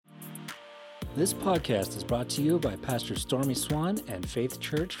This podcast is brought to you by Pastor Stormy Swan and Faith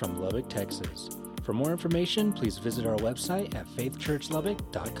Church from Lubbock, Texas. For more information, please visit our website at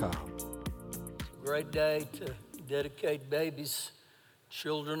faithchurchlubbock.com. It's a great day to dedicate babies.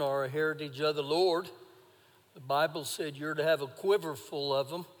 Children are a heritage of the Lord. The Bible said you're to have a quiver full of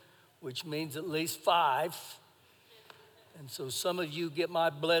them, which means at least 5. And so some of you get my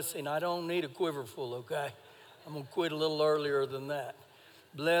blessing. I don't need a quiver full, okay? I'm going to quit a little earlier than that.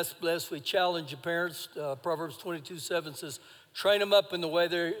 Bless. We challenge your parents. Proverbs 22:7 says, train them up in the way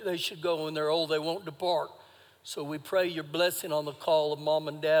they should go. When they're old, they won't depart. So we pray your blessing on the call of mom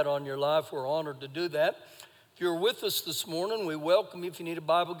and dad on your life. We're honored to do that. If you're with us this morning, we welcome you. If you need a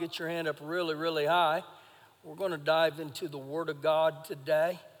Bible, get your hand up really, really high. We're going to dive into the Word of God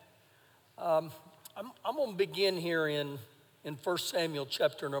today. I'm going to begin here in 1 Samuel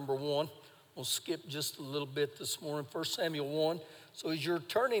chapter number 1. We'll skip just a little bit this morning, 1 Samuel 1. So as you're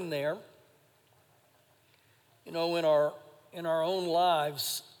turning there, you know, in our own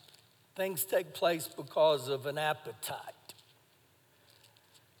lives, things take place because of an appetite.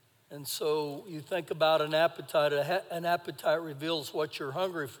 And so you think about an appetite reveals what you're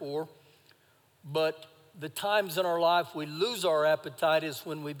hungry for, but the times in our life we lose our appetite is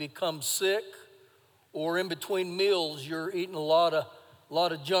when we become sick, or in between meals you're eating a lot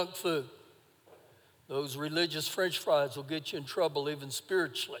of junk food. Those religious French fries will get you in trouble even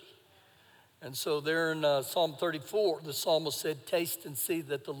spiritually. And so there in Psalm 34, the psalmist said, taste and see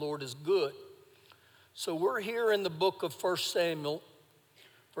that the Lord is good. So we're here in the book of 1 Samuel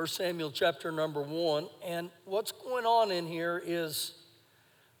chapter number 1. And what's going on in here is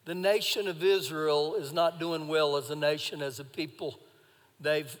the nation of Israel is not doing well as a nation, as a people.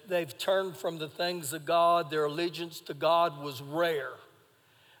 They've turned from the things of God. Their allegiance to God was rare.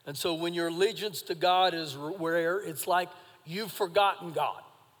 And so when your allegiance to God is rare, it's like you've forgotten God.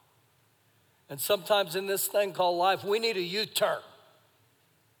 And sometimes in this thing called life, we need a U-turn.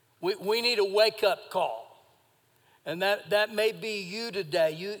 We need a wake-up call. And that may be you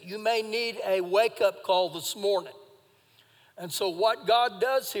today. You may need a wake-up call this morning. And so what God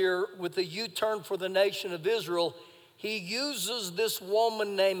does here with the U-turn for the nation of Israel, he uses this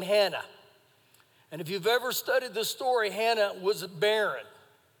woman named Hannah. And if you've ever studied the story, Hannah was barren.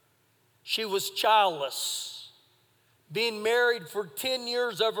 She was childless, being married for 10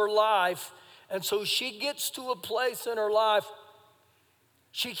 years of her life. And so she gets to a place in her life,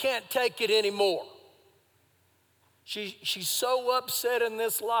 she can't take it anymore. She's so upset in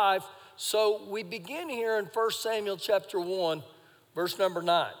this life. So we begin here in 1 Samuel chapter 1, verse number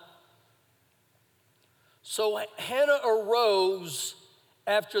 9. So Hannah arose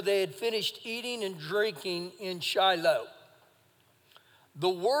after they had finished eating and drinking in Shiloh. The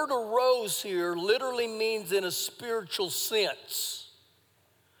word arose here literally means in a spiritual sense.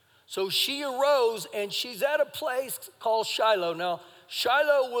 So she arose and she's at a place called Shiloh. Now,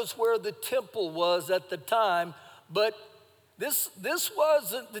 Shiloh was where the temple was at the time, but this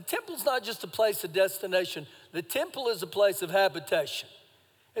wasn't, the temple's not just a place of destination. The temple is a place of habitation.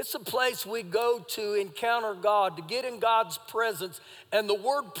 It's a place we go to encounter God, to get in God's presence. And the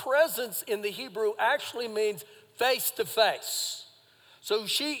word presence in the Hebrew actually means face to face. So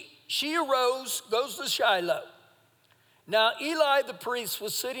she arose, goes to Shiloh. Now Eli the priest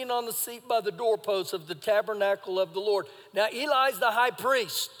was sitting on the seat by the doorpost of the tabernacle of the Lord. Now Eli's the high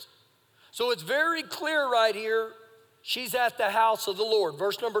priest. So it's very clear right here, she's at the house of the Lord.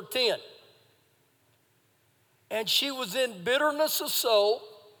 Verse number 10. And she was in bitterness of soul,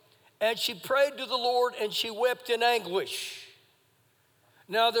 and she prayed to the Lord, and she wept in anguish.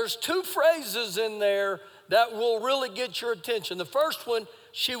 Now there's 2 phrases in there that will really get your attention. The first one,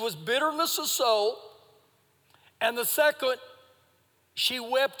 she was bitterness of soul. And the second, she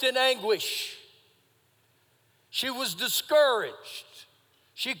wept in anguish. She was discouraged.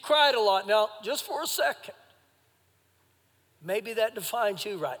 She cried a lot. Now, just for a second, maybe that defines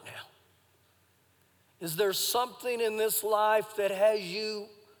you right now. Is there something in this life that has you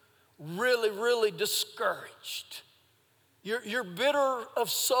really, really discouraged? You're bitter of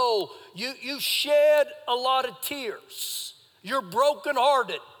soul. You shed a lot of tears. You're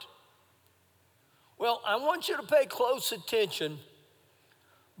brokenhearted. Well, I want you to pay close attention,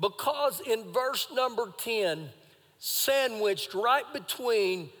 because in verse number 10, sandwiched right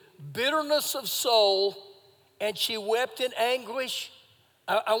between bitterness of soul and she wept in anguish,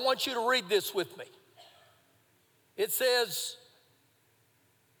 I want you to read this with me. It says,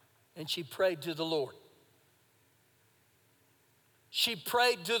 and she prayed to the Lord. She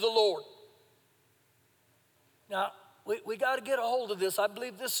prayed to the Lord. Now, we got to get a hold of this. I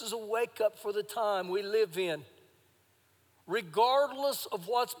believe this is a wake up for the time we live in. regardless of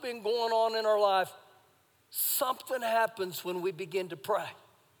what's been going on in our life, something happens when we begin to pray.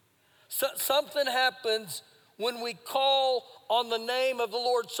 Something happens when we call on the name of the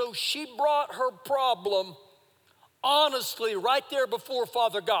Lord. So she brought her problem honestly right there before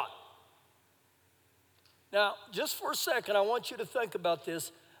Father God. Now, just for a second, I want you to think about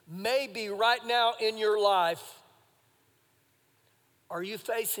this. Maybe right now in your life, are you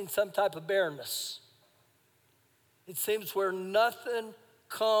facing some type of barrenness? It seems where nothing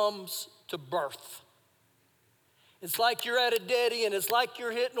comes to birth. It's like you're at a dead end. It's like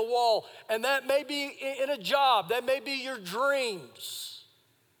you're hitting a wall. And that may be in a job. That may be your dreams.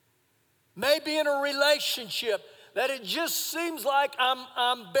 Maybe in a relationship. That it just seems like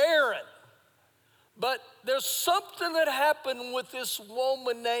I'm barren. But there's something that happened with this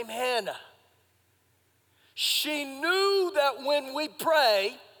woman named Hannah. She knew that when we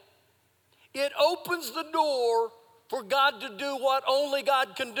pray, it opens the door for God to do what only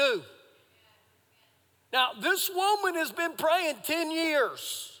God can do. Now, this woman has been praying 10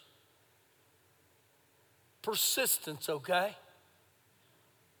 years. Persistence, okay?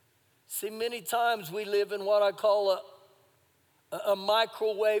 See, many times we live in what I call a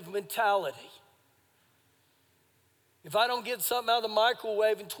microwave mentality. If I don't get something out of the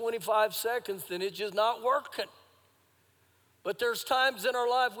microwave in 25 seconds, then it's just not working. But there's times in our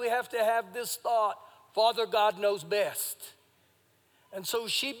life we have to have this thought, Father God knows best. And so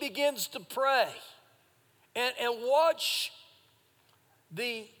she begins to pray. And watch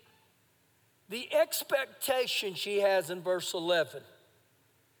the expectation she has in verse 11.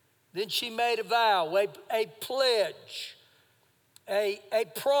 Then she made a vow, a pledge, a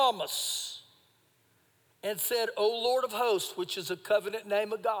promise, and said, O Lord of hosts, which is a covenant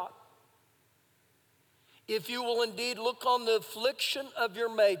name of God, if you will indeed look on the affliction of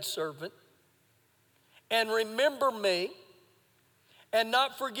your maidservant and remember me, and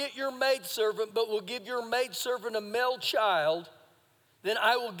not forget your maidservant, but will give your maidservant a male child, then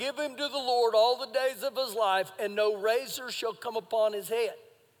I will give him to the Lord all the days of his life, and no razor shall come upon his head.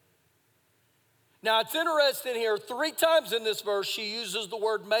 Now, it's interesting here, 3 times in this verse, she uses the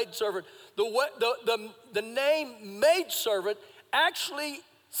word maidservant. The name maidservant actually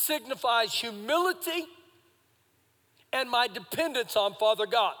signifies humility and my dependence on Father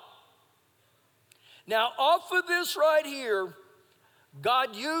God. Now, off of this right here,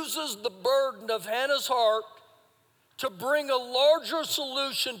 God uses the burden of Hannah's heart to bring a larger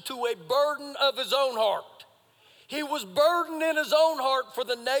solution to a burden of his own heart. He was burdened in his own heart for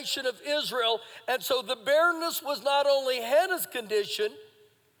the nation of Israel, and so the barrenness was not only Hannah's condition,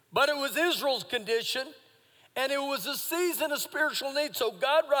 but it was Israel's condition, and it was a season of spiritual need. So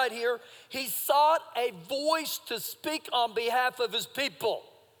God right here, he sought a voice to speak on behalf of his people.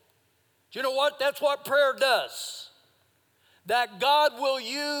 Do you know what? That's what prayer does. That God will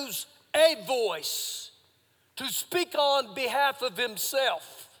use a voice to speak on behalf of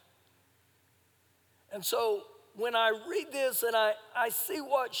himself. And so when I read this and I see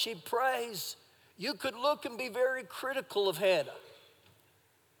what she prays, you could look and be very critical of Hannah.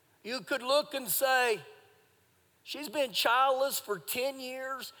 You could look and say, she's been childless for 10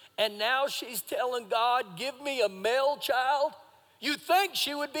 years and now she's telling God, give me a male child. You think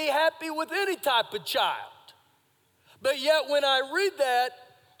she would be happy with any type of child. But yet when I read that,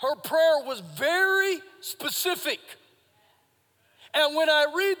 her prayer was very specific. And when I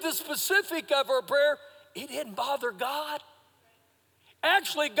read the specific of her prayer, it didn't bother God.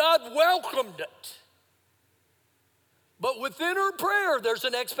 Actually, God welcomed it. But within her prayer, there's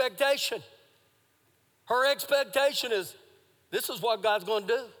an expectation. Her expectation is, this is what God's going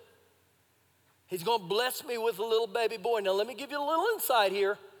to do. He's going to bless me with a little baby boy. Now, let me give you a little insight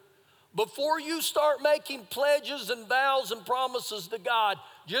here. Before you start making pledges and vows and promises to God,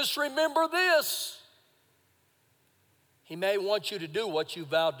 just remember this. He may want you to do what you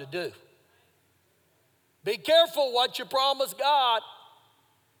vowed to do. Be careful what you promise God.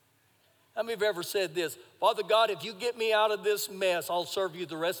 How many of you have ever said this? Father God, if you get me out of this mess, I'll serve you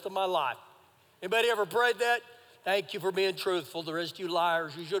the rest of my life. Anybody ever prayed that? Thank you for being truthful. The rest of you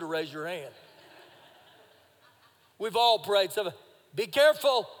liars, you should have raised your hand. We've all prayed something. Be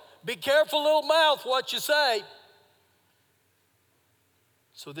careful, little mouth, what you say.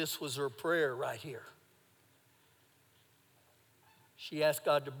 So this was her prayer right here. She asked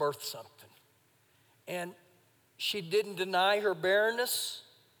God to birth something. And she didn't deny her barrenness.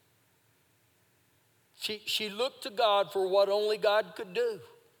 She looked to God for what only God could do.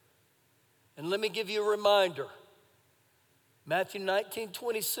 And let me give you a reminder. Matthew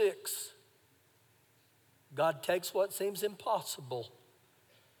 19:26. God takes what seems impossible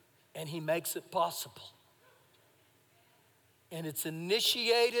and he makes it possible. And it's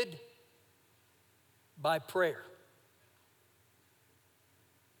initiated by prayer.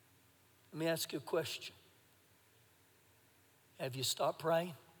 Let me ask you a question. Have you stopped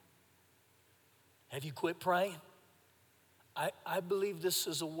praying? Have you quit praying? I believe this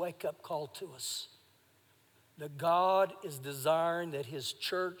is a wake-up call to us. That God is desiring that His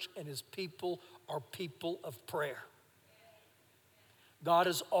church and His people are people of prayer. God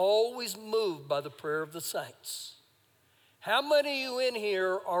is always moved by the prayer of the saints. How many of you in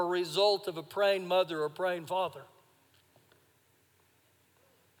here are a result of a praying mother or praying father?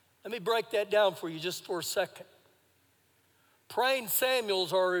 Let me break that down for you just for a second. Praying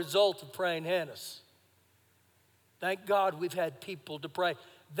Samuels are a result of praying Hannahs. Thank God we've had people to pray.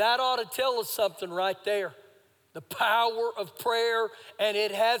 That ought to tell us something right there. The power of prayer, and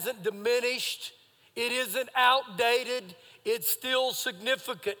it hasn't diminished. It isn't outdated. It's still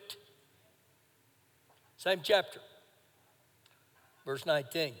significant. Same chapter, verse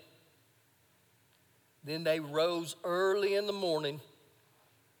 19. Then they rose early in the morning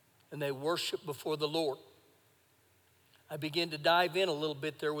and they worshiped before the Lord. I begin to dive in a little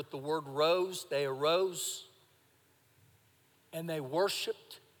bit there with the word rose. They arose and they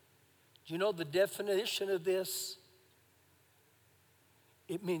worshiped. Do you know the definition of this?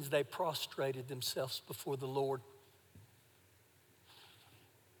 It means they prostrated themselves before the Lord.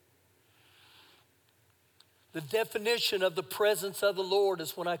 The definition of the presence of the Lord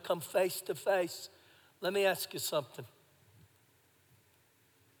is when I come face to face. Let me ask you something.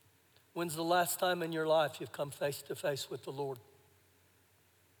 When's the last time in your life you've come face to face with the Lord?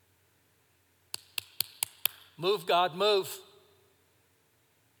 Move, God, move.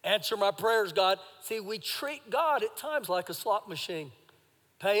 Answer my prayers, God. See, we treat God at times like a slot machine.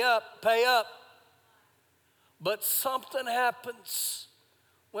 Pay up, pay up. But something happens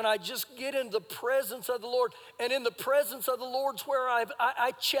when I just get in the presence of the Lord. And in the presence of the Lord's where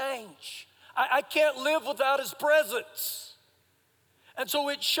I change. I can't live without His presence. And so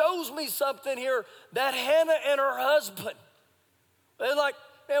it shows me something here that Hannah and her husband, they're like,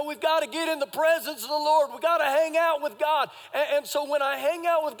 man, we've got to get in the presence of the Lord. We've got to hang out with God. And so when I hang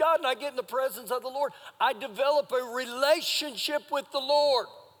out with God and I get in the presence of the Lord, I develop a relationship with the Lord.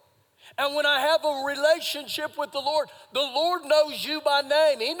 And when I have a relationship with the Lord knows you by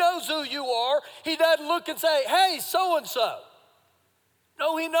name. He knows who you are. He doesn't look and say, hey, so-and-so.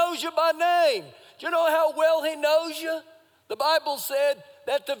 No, He knows you by name. Do you know how well He knows you? The Bible said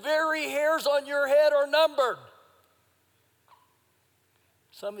that the very hairs on your head are numbered.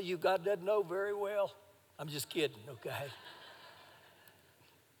 Some of you God doesn't know very well. I'm just kidding, okay?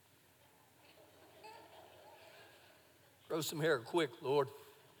 Grow some hair quick, Lord.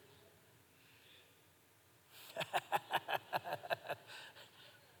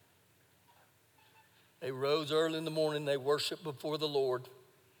 They rose early in the morning, they worshiped before the Lord,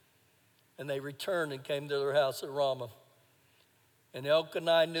 and they returned and came to their house at Ramah. And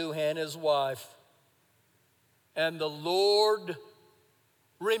Elkanah knew Hannah's wife, and the Lord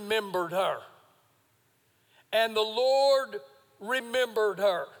remembered her. And the Lord remembered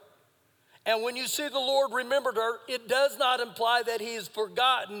her. And when you see the Lord remembered her, it does not imply that He is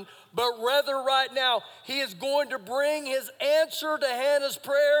forgotten, but rather right now, He is going to bring His answer to Hannah's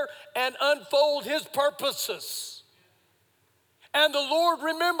prayer and unfold His purposes. And the Lord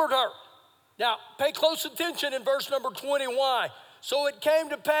remembered her. Now, pay close attention in verse number 20. Why? So it came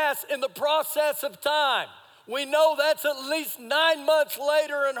to pass in the process of time. We know that's at least 9 months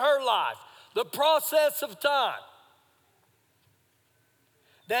later in her life. The process of time.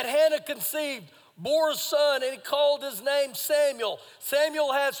 That Hannah conceived, bore a son, and he called his name Samuel.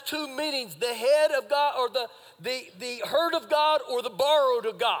 Samuel has two meanings, the head of God, or the herd of God, or the borrowed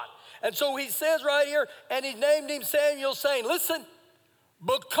of God. And so he says right here, and he named him Samuel, saying, listen,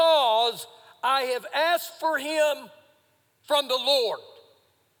 because I have asked for him from the Lord.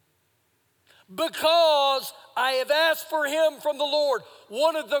 Because I have asked for him from the Lord.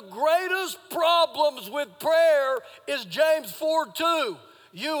 One of the greatest problems with prayer is James 4:2.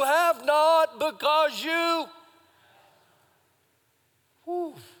 You have not because you.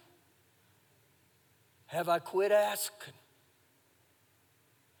 Whew. Have I quit asking?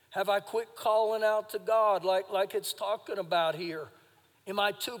 Have I quit calling out to God like it's talking about here? Am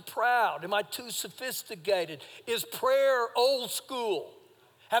I too proud? Am I too sophisticated? Is prayer old school?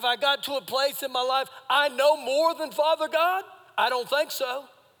 Have I got to a place in my life I know more than Father God? I don't think so.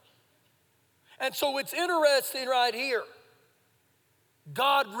 And so it's interesting right here.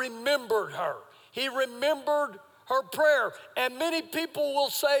 God remembered her. He remembered her prayer. And many people will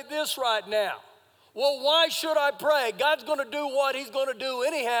say this right now. Well, why should I pray? God's going to do what He's going to do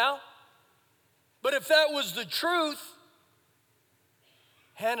anyhow. But if that was the truth,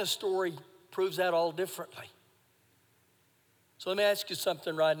 Hannah's story proves that all differently. So let me ask you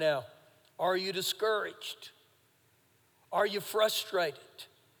something right now. Are you discouraged? Are you frustrated?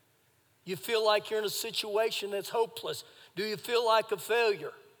 You feel like you're in a situation that's hopeless? Do you feel like a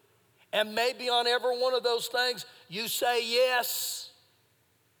failure? And maybe on every one of those things, you say yes.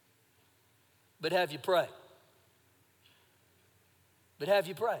 But have you prayed? But have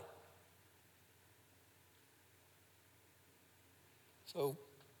you prayed? So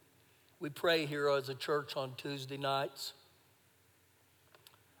we pray here as a church on Tuesday nights.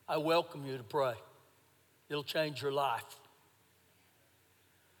 I welcome you to pray. It'll change your life.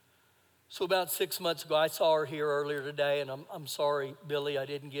 So about 6 months ago, I saw her here earlier today, and I'm sorry, Billy, I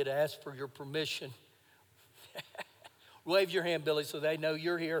didn't get asked for your permission. Wave your hand, Billy, so they know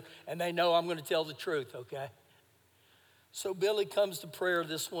you're here, and they know I'm going to tell the truth, okay? So Billy comes to prayer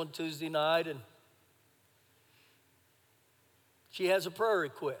this one Tuesday night, and she has a prayer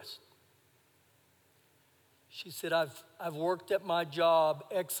request. She said, I've worked at my job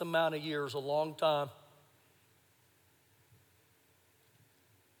X amount of years, a long time.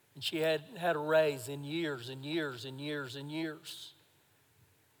 And she hadn't had a raise in years and years and years and years.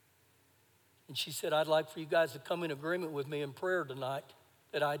 And she said, I'd like for you guys to come in agreement with me in prayer tonight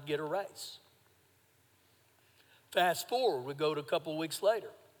that I'd get a raise. Fast forward, we go to a couple weeks later.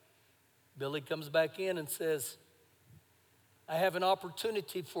 Billy comes back in and says, I have an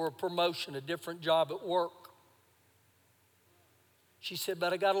opportunity for a promotion, a different job at work. She said,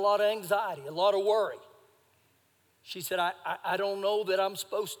 but I got a lot of anxiety, a lot of worry. She said, I don't know that I'm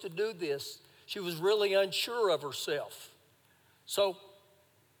supposed to do this. She was really unsure of herself. So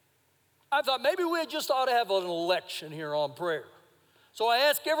I thought maybe we just ought to have an election here on prayer. So I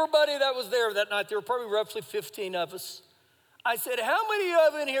asked everybody that was there that night, there were probably roughly 15 of us. I said, how many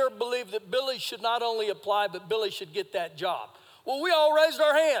of you in here believe that Billy should not only apply, but Billy should get that job? Well, we all raised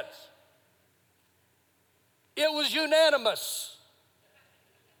our hands. It was unanimous.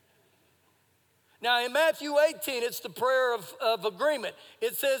 Now, in Matthew 18, it's the prayer of agreement.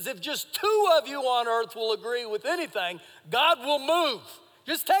 It says, if just 2 of you on earth will agree with anything, God will move.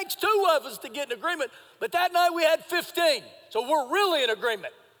 Just takes 2 of us to get in agreement. But that night we had 15, so we're really in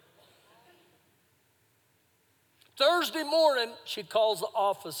agreement. Thursday morning, she calls the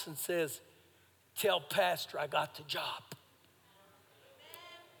office and says, tell Pastor I got the job.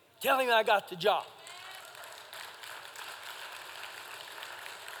 Tell him I got the job.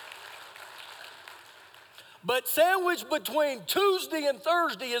 But sandwiched between Tuesday and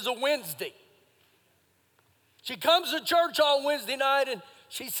Thursday is a Wednesday. She comes to church on Wednesday night and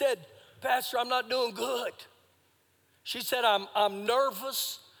she said, Pastor, I'm not doing good. She said, I'm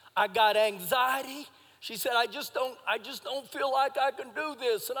nervous. I got anxiety. She said, I just don't feel like I can do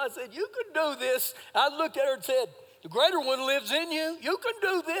this. And I said, you can do this. I looked at her and said, the greater one lives in you. You can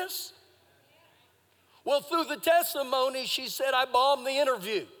do this. Well, through the testimony, she said, I bombed the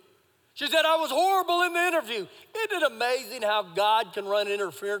interview. She said, I was horrible in the interview. Isn't it amazing how God can run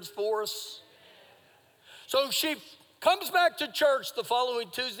interference for us? So she comes back to church the following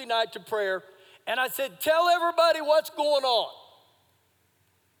Tuesday night to prayer, and I said, tell everybody what's going on.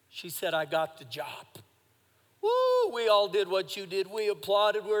 She said, I got the job. Woo, we all did what you did. We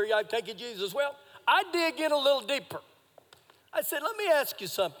applauded. Thank you, Jesus. Well, I dig in a little deeper. I said, let me ask you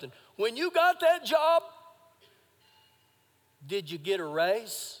something. When you got that job, did you get a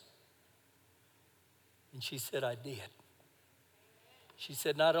raise? And she said, I did. She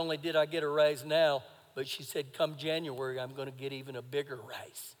said, not only did I get a raise now, but she said, come January, I'm going to get even a bigger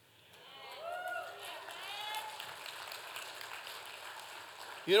raise.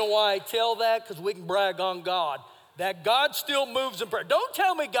 You know why I tell that? Because we can brag on God. That God still moves in prayer. Don't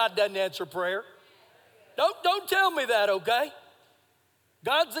tell me God doesn't answer prayer. Don't tell me that, okay?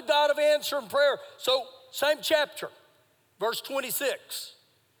 God's the God of answering prayer. So, same chapter, verse 26.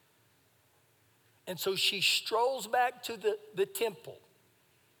 And so she strolls back to the temple.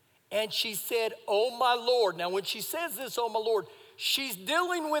 And she said, oh, my Lord. Now, when she says this, oh, my Lord, she's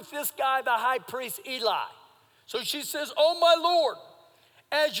dealing with this guy, the high priest, Eli. So she says, oh, my Lord,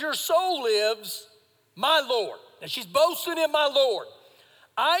 as your soul lives, my Lord. Now, she's boasting in my Lord.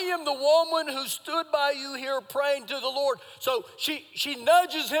 I am the woman who stood by you here praying to the Lord. So she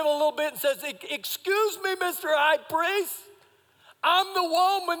nudges him a little bit and says, excuse me, Mr. High Priest. I'm the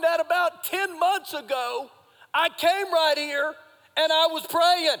woman that about 10 months ago, I came right here and I was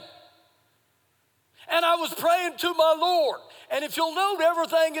praying. And I was praying to my Lord. And if you'll note,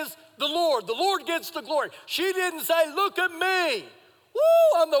 everything is the Lord. The Lord gets the glory. She didn't say, look at me.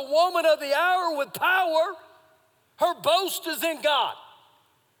 Woo, I'm the woman of the hour with power. Her boast is in God.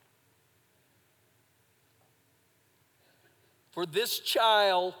 For this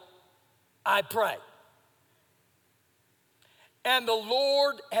child I pray. And the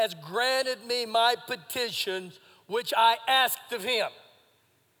Lord has granted me my petitions, which I asked of him.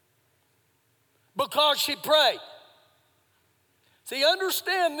 Because she prayed. See,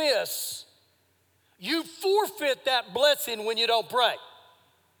 understand this. You forfeit that blessing when you don't pray.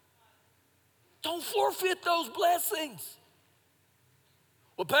 Don't forfeit those blessings.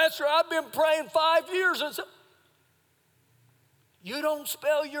 Well, Pastor, I've been praying 5 years. And so, you don't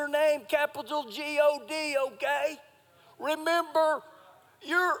spell your name capital G-O-D, okay? Remember,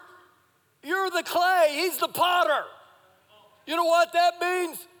 you're the clay. He's the potter. You know what that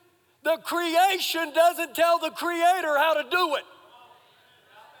means? The creation doesn't tell the creator how to do it.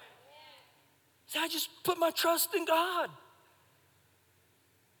 See, I just put my trust in God.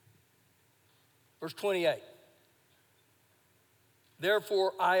 Verse 28.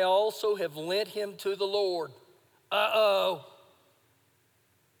 Therefore, I also have lent him to the Lord. Uh-oh.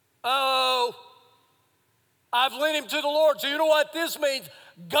 I've lent him to the Lord. So you know what this means?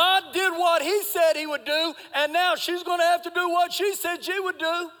 God did what he said he would do, and now she's going to have to do what she said she would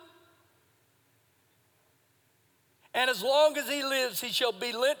do. And as long as he lives, he shall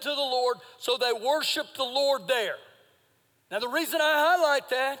be lent to the Lord, so they worship the Lord there. Now, the reason I highlight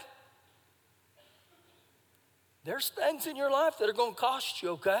that, there's things in your life that are going to cost you,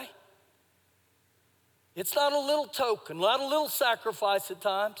 okay? It's not a little token, not a little sacrifice at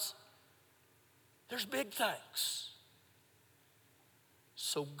times. There's big things.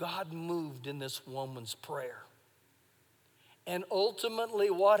 So God moved in this woman's prayer. And ultimately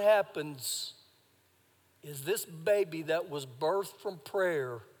what happens is this baby that was birthed from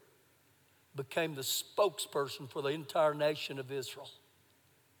prayer became the spokesperson for the entire nation of Israel.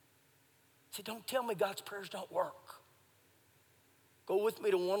 See, don't tell me God's prayers don't work. Go with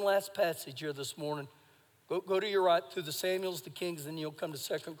me to one last passage here this morning. Go to your right through the Samuels, the Kings, then you'll come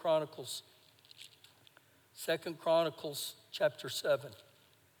to 2 Chronicles. 2 Chronicles chapter 7.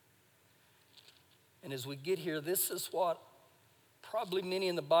 And as we get here, this is what probably many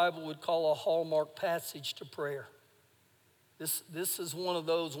in the Bible would call a hallmark passage to prayer. This is one of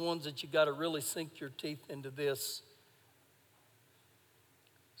those ones that you got to really sink your teeth into this.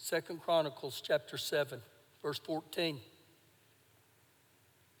 2 Chronicles chapter 7, verse 14.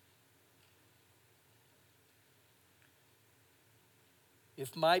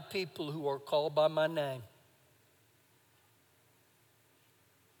 If my people who are called by my name,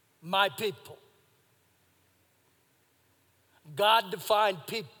 my people, God-defined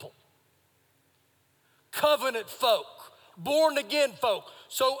people, covenant folk, born-again folk.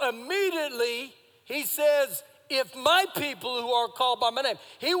 So immediately he says, if my people who are called by my name.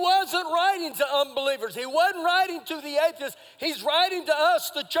 He wasn't writing to unbelievers. He wasn't writing to the atheists. He's writing to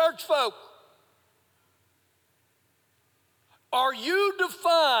us, the church folk. Are you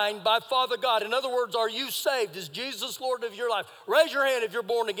defined by Father God? In other words, are you saved? Is Jesus Lord of your life? Raise your hand if you're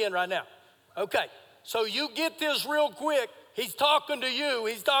born again right now. Okay, so you get this real quick. He's talking to you.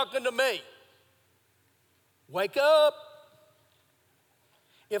 He's talking to me. Wake up.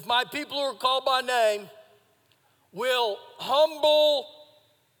 If my people who are called by name will humble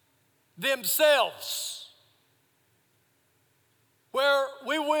themselves, where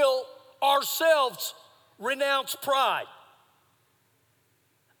we will ourselves renounce pride.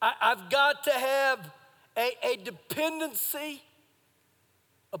 I've got to have a dependency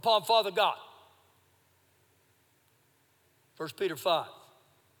upon Father God. 1 Peter 5.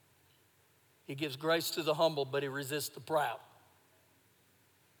 He gives grace to the humble, but he resists the proud.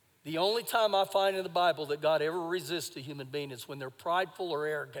 The only time I find in the Bible that God ever resists a human being is when they're prideful or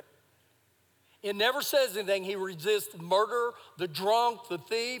arrogant. It never says anything. He resists the murderer, the drunk, the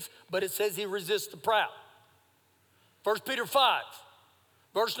thief, but it says he resists the proud. 1 Peter 5,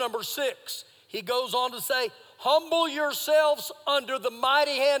 verse number 6, he goes on to say, humble yourselves under the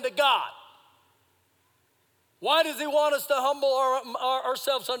mighty hand of God. Why does he want us to humble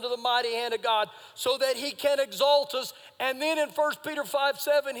ourselves under the mighty hand of God? So that he can exalt us. And then in 1 Peter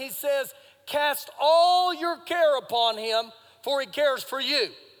 5:7, he says, cast all your care upon him, for he cares for you.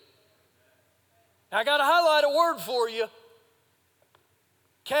 Now, I got to highlight a word for you.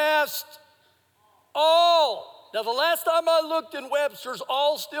 Cast all. Now, the last time I looked in Webster's,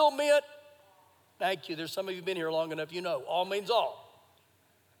 all still meant, thank you, there's some of you been here long enough, you know, all means all.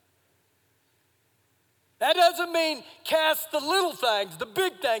 That doesn't mean cast the little things, the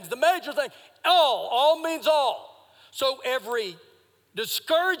big things, the major things. All means all. So every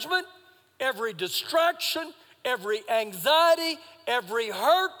discouragement, every distraction, every anxiety, every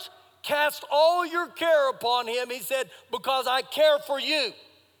hurt, cast all your care upon him, he said, because I care for you.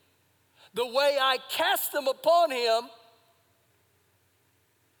 The way I cast them upon him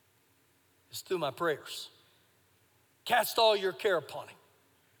is through my prayers. Cast all your care upon him.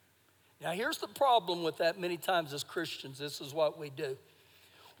 Now, here's the problem with that many times as Christians. This is what we do.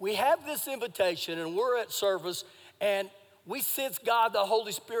 We have this invitation, and we're at service, and we sense God, the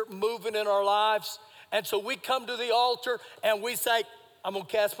Holy Spirit, moving in our lives. And so we come to the altar, and we say, I'm going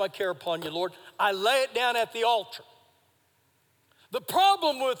to cast my care upon you, Lord. I lay it down at the altar. The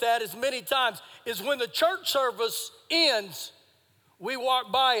problem with that is many times is when the church service ends, we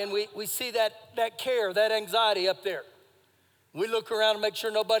walk by and we see that care, that anxiety up there. We look around and make sure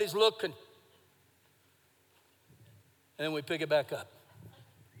nobody's looking. And then we pick it back up.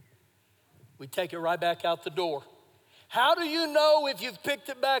 We take it right back out the door. How do you know if you've picked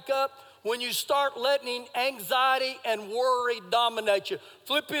it back up? When you start letting anxiety and worry dominate you.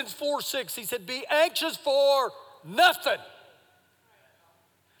 Philippians 4:6, he said, be anxious for nothing.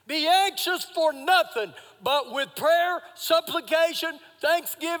 Be anxious for nothing, but with prayer, supplication,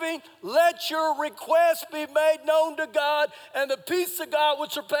 thanksgiving, let your requests be made known to God, and the peace of God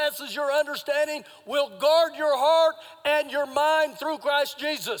which surpasses your understanding will guard your heart and your mind through Christ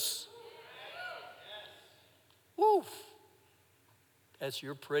Jesus. Woo. That's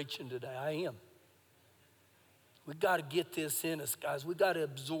your preaching today. I am. We got to get this in us, guys. We got to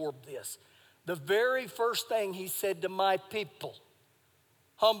absorb this. The very first thing he said to my people,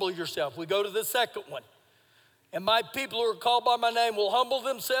 humble yourself. We go to the second one. And my people who are called by my name will humble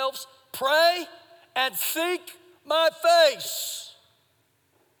themselves, pray, and seek my face.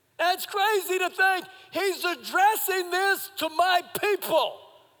 That's crazy to think. He's addressing this to my people.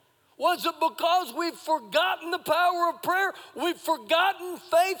 Was it because we've forgotten the power of prayer? We've forgotten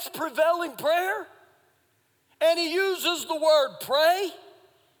faith's prevailing prayer? And he uses the word pray.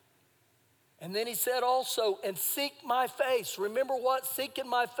 And then he said also, and seek my face. Remember what seeking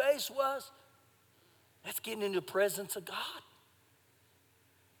my face was? That's getting into the presence of God.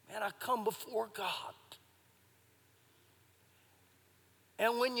 Man, I come before God.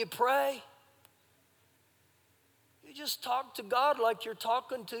 And when you pray, you just talk to God like you're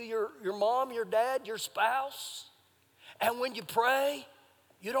talking to your mom, your dad, your spouse. And when you pray,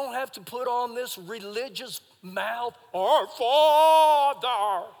 you don't have to put on this religious mouth, our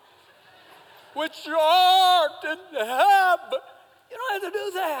Father, which art in heaven. You don't have to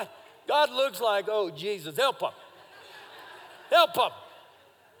do that. God looks like, oh, Jesus, help him. Help him.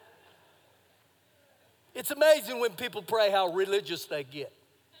 It's amazing when people pray how religious they get.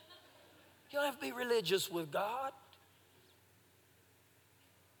 You don't have to be religious with God.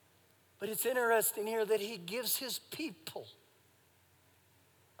 But it's interesting here that he gives his people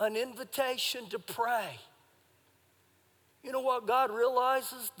an invitation to pray. You know what God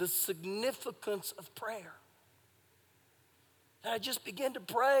realizes? The significance of prayer. And I just begin to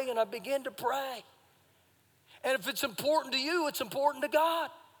pray and I begin to pray. And if it's important to you, it's important to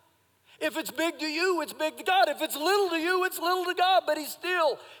God. If it's big to you, it's big to God. If it's little to you, it's little to God. But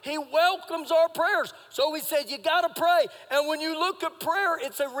he welcomes our prayers. So he said, you got to pray. And when you look at prayer,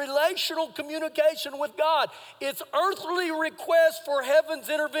 it's a relational communication with God. It's earthly request for heaven's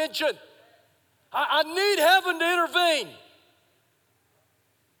intervention. I need heaven to intervene.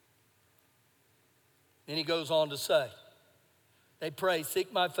 Then he goes on to say, they pray,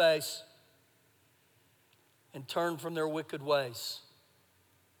 seek my face, and turn from their wicked ways.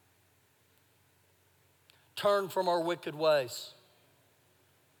 Turn from our wicked ways.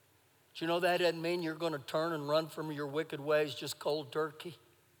 Do you know that doesn't mean you're going to turn and run from your wicked ways just cold turkey?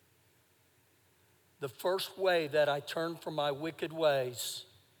 The first way that I turn from my wicked ways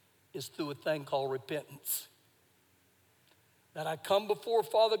is through a thing called repentance. That I come before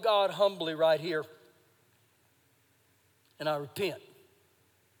Father God humbly right here, and I repent.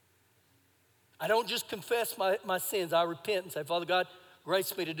 I don't just confess my sins. I repent and say, Father God,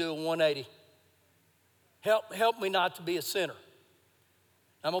 grace me to do a 180. Help me not to be a sinner.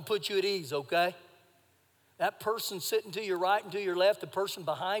 I'm going to put you at ease, okay? That person sitting to your right and to your left, the person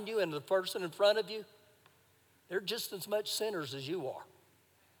behind you and the person in front of you, they're just as much sinners as you are.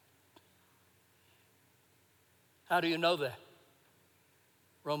 How do you know that?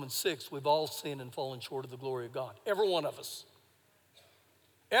 Romans 6, we've all sinned and fallen short of the glory of God. Every one of us.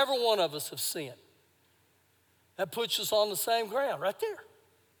 Every one of us have sinned. That puts us on the same ground right there.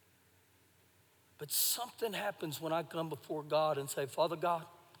 But something happens when I come before God and say, Father God,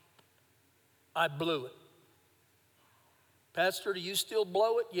 I blew it. Pastor, do you still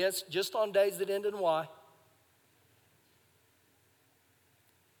blow it? Yes, just on days that end in Y.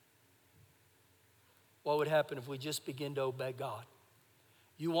 What would happen if we just begin to obey God?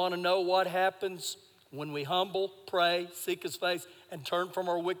 You want to know what happens when we humble, pray, seek his face, and turn from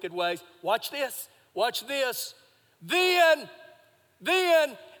our wicked ways? Watch this. Watch this. Then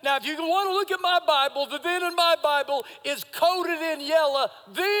Now, if you want to look at my Bible, the then in my Bible is coded in yellow.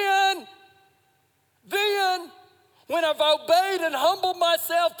 Then, when I've obeyed and humbled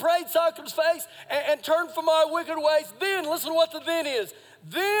myself, prayed, sought His face, and turned from my wicked ways, then, listen to what the then is.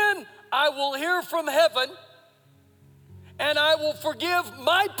 Then I will hear from heaven, and I will forgive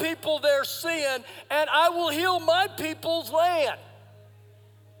my people their sin, and I will heal my people's land.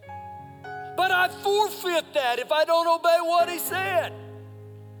 But I forfeit that if I don't obey what He said.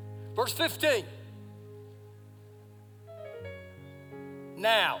 Verse 15.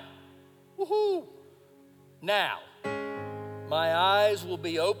 Now, now, my eyes will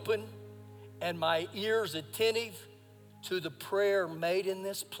be open and my ears attentive to the prayer made in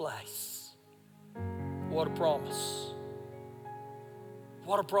this place. What a promise.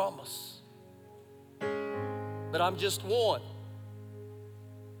 What a promise. But I'm just one.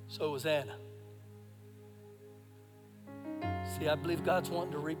 So was Anna. See, I believe God's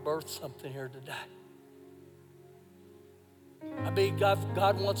wanting to rebirth something here today. I believe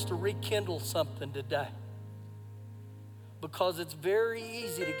God wants to rekindle something today. Because it's very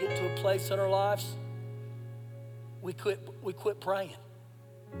easy to get to a place in our lives we quit praying.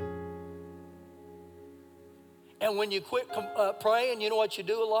 And when you quit praying, you know what you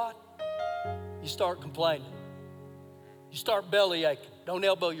do a lot? You start complaining. You start belly aching. Don't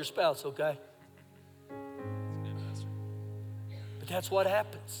elbow your spouse, okay? But that's what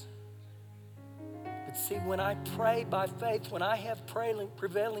happens. But see, when I pray by faith, when I have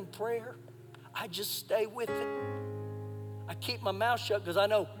prevailing prayer, I just stay with it. I keep my mouth shut because I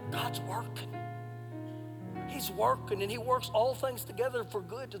know God's working. He's working, and He works all things together for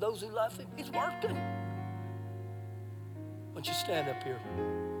good to those who love Him. He's working. Why don't you stand up here?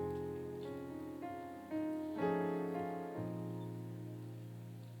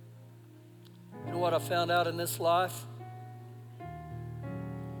 You know what I found out in this life?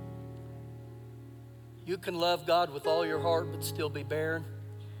 You can love God with all your heart but still be barren.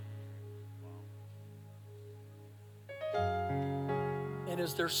 And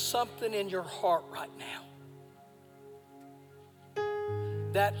is there something in your heart right now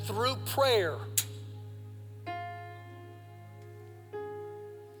that through prayer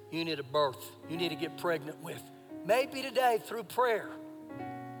you need a birth, you need to get pregnant with? Maybe today through prayer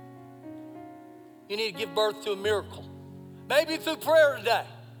you need to give birth to a miracle. Maybe through prayer today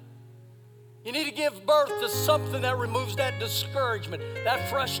you need to give birth to something that removes that discouragement, that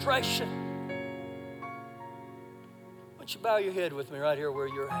frustration. Why don't you bow your head with me right here where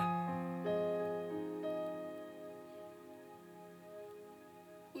you're at?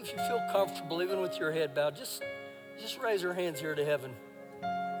 If you feel comfortable, even with your head bowed, just raise your hands here to heaven.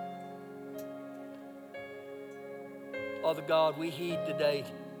 Father God, we heed today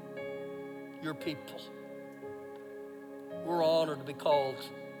your people. We're honored to be called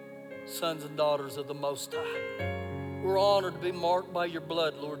sons and daughters of the Most High. We're honored to be marked by your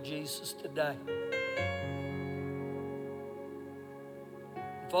blood, Lord Jesus, today.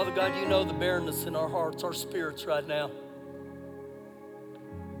 Father God, you know the barrenness in our hearts, our spirits right now.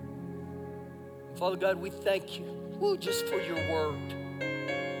 Father God, we thank you just for your word.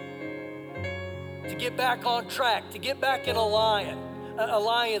 To get back on track, to get back in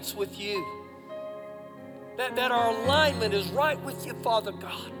alliance with you. That our alignment is right with you, Father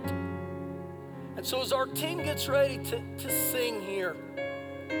God. And so as our team gets ready to sing here,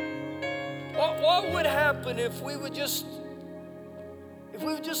 what would happen if we would just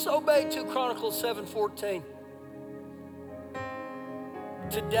obey 2 Chronicles 7:14?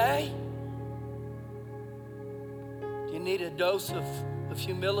 Today, you need a dose of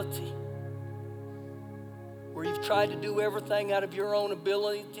humility where you've tried to do everything out of your own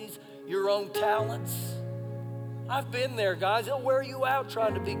abilities, your own talents. I've been there, guys. It'll wear you out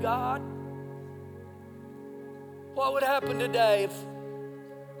trying to be God. What would happen today if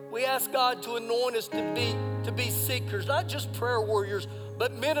we ask God to anoint us to be seekers, not just prayer warriors,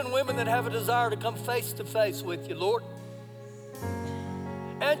 but men and women that have a desire to come face to face with you, Lord?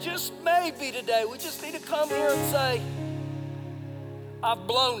 And just maybe today, we just need to come here and say, I've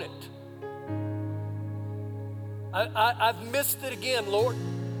blown it. I've missed it again, Lord.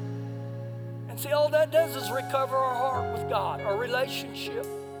 And see, all that does is recover our heart with God, our relationship.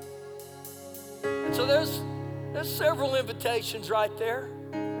 And so there's several invitations right there.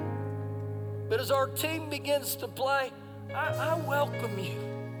 But as our team begins to play, I welcome you.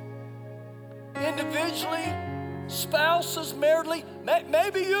 Individually, spouses, maritally,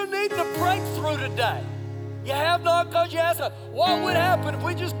 maybe you need the breakthrough today. You have not because you asked not. What would happen if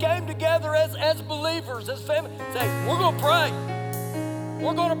we just came together as believers, as family? Say, we're going to pray.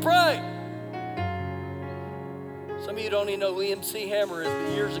 We're going to pray. Some of you don't even know who MC Hammer is,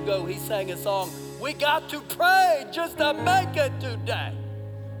 but years ago he sang a song, "We got to pray just to make it today."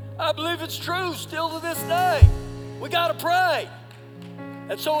 I believe it's true still to this day. We got to pray.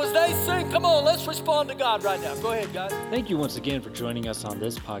 And so as they sing, come on, let's respond to God right now. Go ahead, guys. Thank you once again for joining us on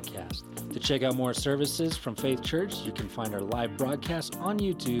this podcast. To check out more services from Faith Church, you can find our live broadcast on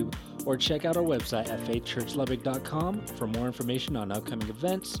YouTube or check out our website at faithchurchlubbock.com for more information on upcoming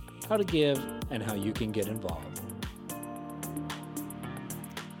events, how to give, and how you can get involved.